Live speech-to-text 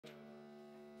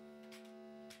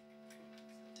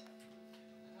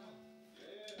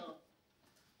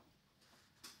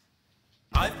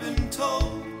I've been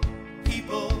told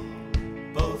people,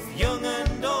 both young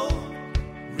and old,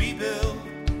 rebuild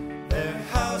their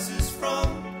houses from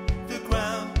the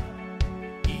ground.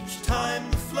 Each time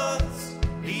the floods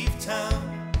leave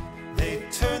town, they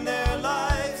turn their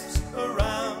lives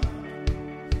around.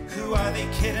 Who are they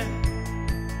kidding?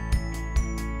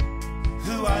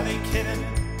 Who are they kidding?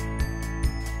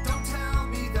 Don't tell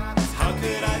me that. How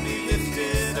could I be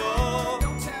lifted up?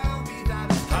 Don't tell me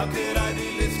that. How could I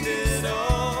be lifted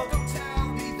up? Don't tell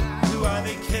me that. Who are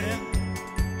they kidding?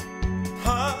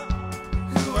 Huh?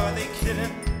 Who are they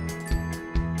kidding?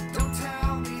 Don't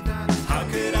tell me that. How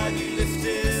could I be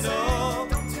lifted up?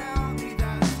 Don't tell me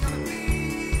that. It's gonna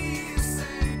be the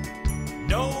same.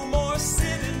 No more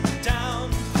sitting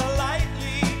down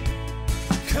politely.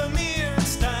 Come here and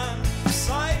stand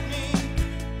beside me.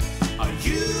 Are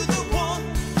you the one?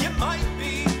 You might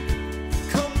be.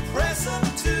 Come press up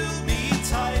to me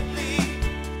tightly.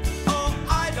 Oh,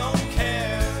 I don't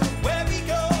care where we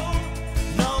go.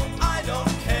 No, I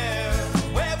don't care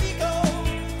where we go.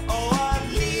 Oh, I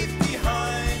leave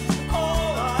behind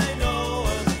all I know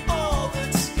and all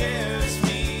that scares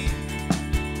me.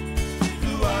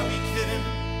 Who are we kidding?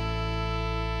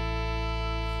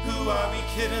 Who are we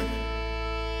kidding?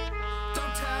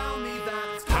 Don't tell me that.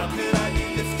 It's How gonna could I be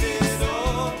lifted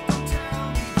up? Don't tell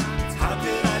me that. How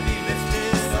could I be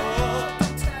lifted up?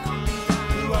 Don't tell me that.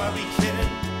 Who are we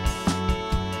kidding?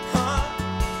 Huh?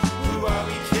 Who are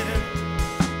we kidding?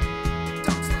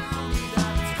 Don't tell me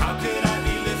that. How could I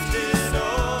be lifted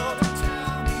up? Don't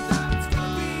tell me that. It's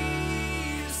gonna be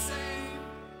the same.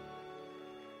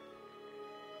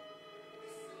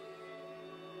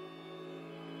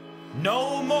 No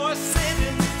more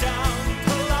sitting down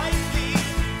politely.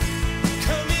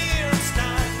 Come here and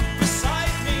stand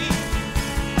beside me.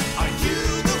 Are you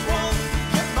the one?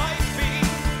 You might be.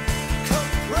 Come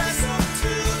press up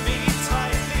to me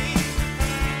tightly.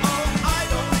 Oh, I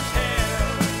don't care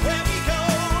where we go.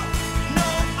 No,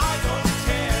 I don't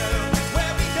care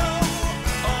where we go.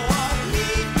 Oh, I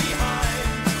leave behind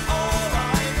all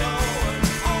I know and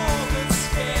all that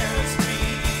scares me.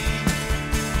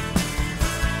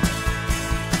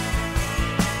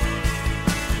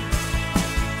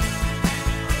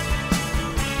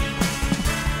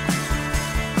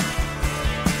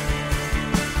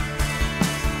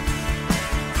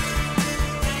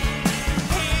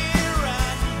 Here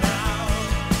and now,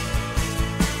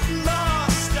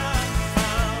 lost and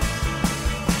found.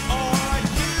 Are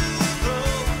you the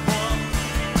one?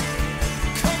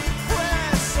 Come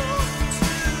press up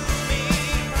to me.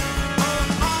 Oh,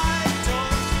 I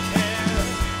don't care.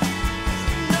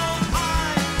 No, I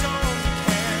don't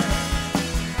care.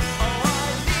 Oh, I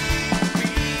leave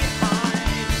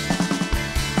behind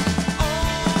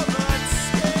all that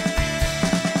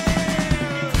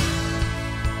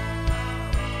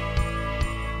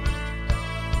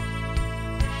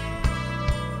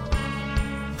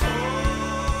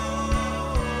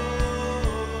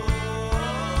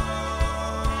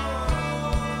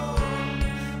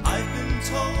I've been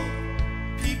told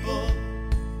people,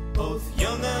 both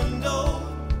young and old,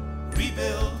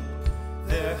 rebuild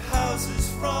their houses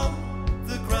from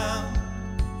the ground.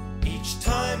 Each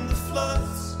time the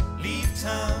floods leave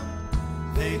town,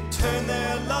 they turn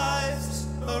their lives